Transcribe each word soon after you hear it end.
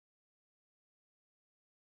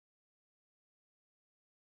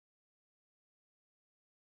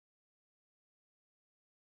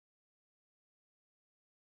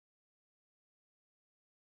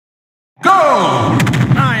Go!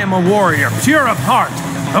 I am a warrior, pure of heart,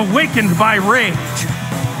 awakened by rage.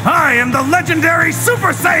 I am the legendary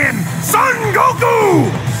Super Saiyan, Son Goku!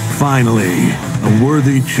 Finally, a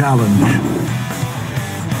worthy challenge.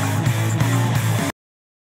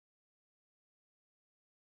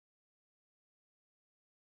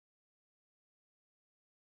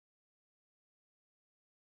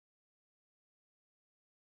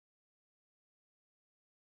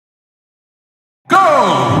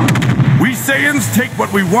 Go! We Saiyans take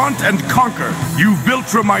what we want and conquer. You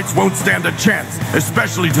Viltrumites won't stand a chance,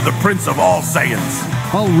 especially to the Prince of all Saiyans.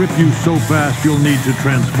 I'll rip you so fast you'll need to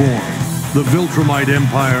transform. The Viltrumite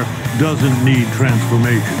Empire doesn't need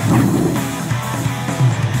transformation.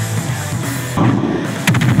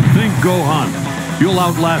 Think, Gohan. You'll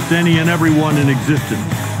outlast any and everyone in existence.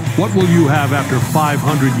 What will you have after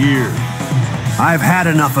 500 years? I've had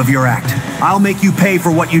enough of your act. I'll make you pay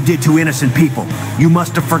for what you did to innocent people. You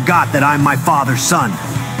must have forgot that I'm my father's son.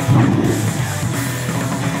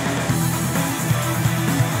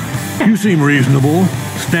 You seem reasonable.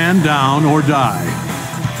 Stand down or die.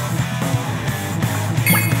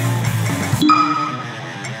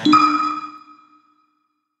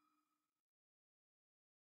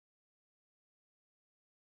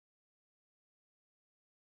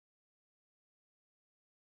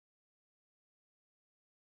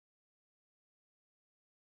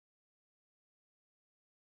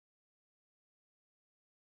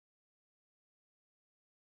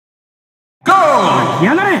 Go!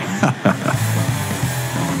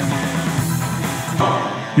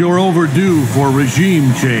 You're overdue for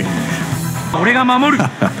regime change.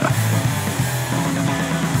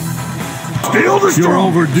 Still the You're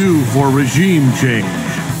overdue for regime change.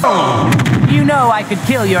 You know I could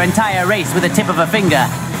kill your entire race with a tip of a finger.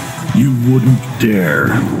 You wouldn't dare.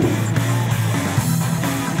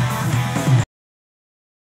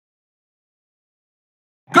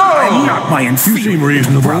 Go! I'm not my You seem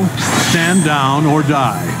reasonable. Stand down or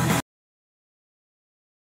die.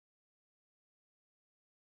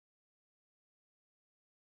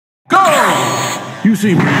 Go! You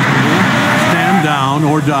seem reasonable. Stand down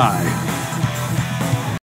or die.